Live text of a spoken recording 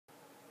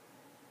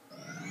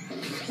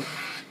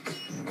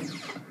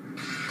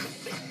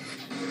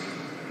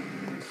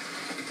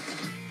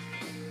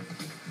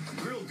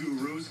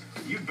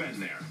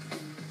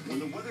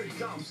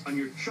bumps on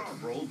your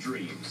charbroil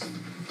dreams.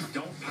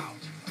 Don't pout.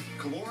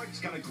 Kalorik's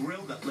got a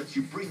grill that lets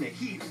you bring the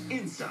heat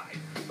inside.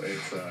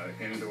 It's an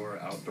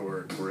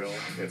indoor-outdoor grill.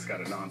 It's got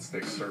a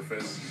non-stick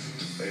surface.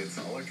 It's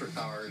electric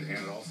powered, and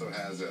it also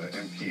has an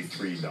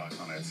MP3 dock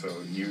on it, so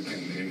you can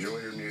enjoy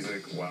your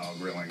music while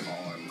grilling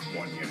all in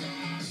one unit.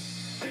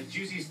 That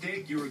juicy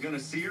steak you were going to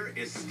sear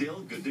is still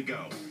good to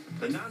go.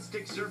 The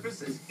non-stick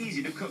surface is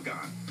easy to cook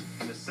on,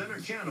 and the center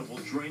channel will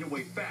drain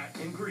away fat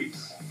and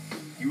grease.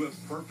 You have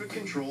perfect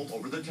control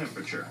over the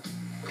temperature,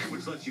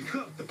 which lets you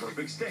cook the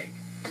perfect steak.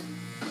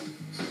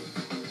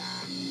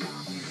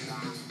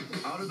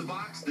 Out of the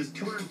box, this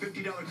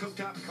 $250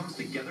 cooktop comes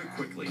together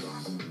quickly.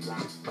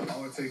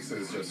 All it takes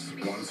is just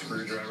one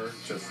screwdriver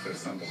just to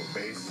assemble the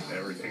base.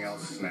 Everything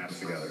else snaps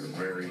together.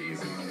 Very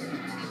easy.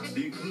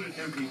 The included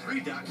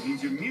MP3 dock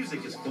means your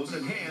music is close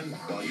at hand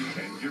while you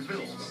tend your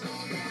bills.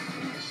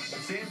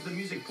 Sans the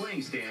music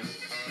playing stand,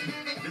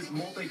 this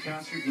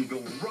multicaster can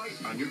go right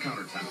on your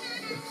countertop.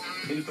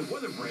 And if the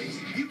weather breaks,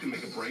 you can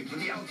make a break for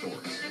the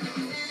outdoors.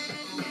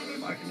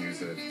 I can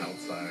use it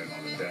outside,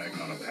 on the deck,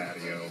 on a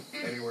patio,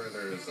 anywhere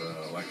there's an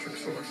electric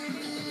source.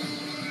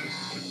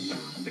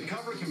 The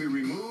cover can be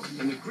removed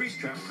and the grease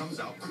trap comes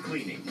out for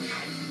cleaning.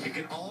 It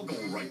can all go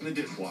right in the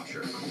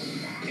dishwasher.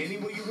 Any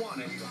way you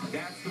want it,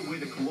 that's the way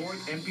the Kalorik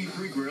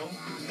MP3 grill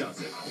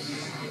does it.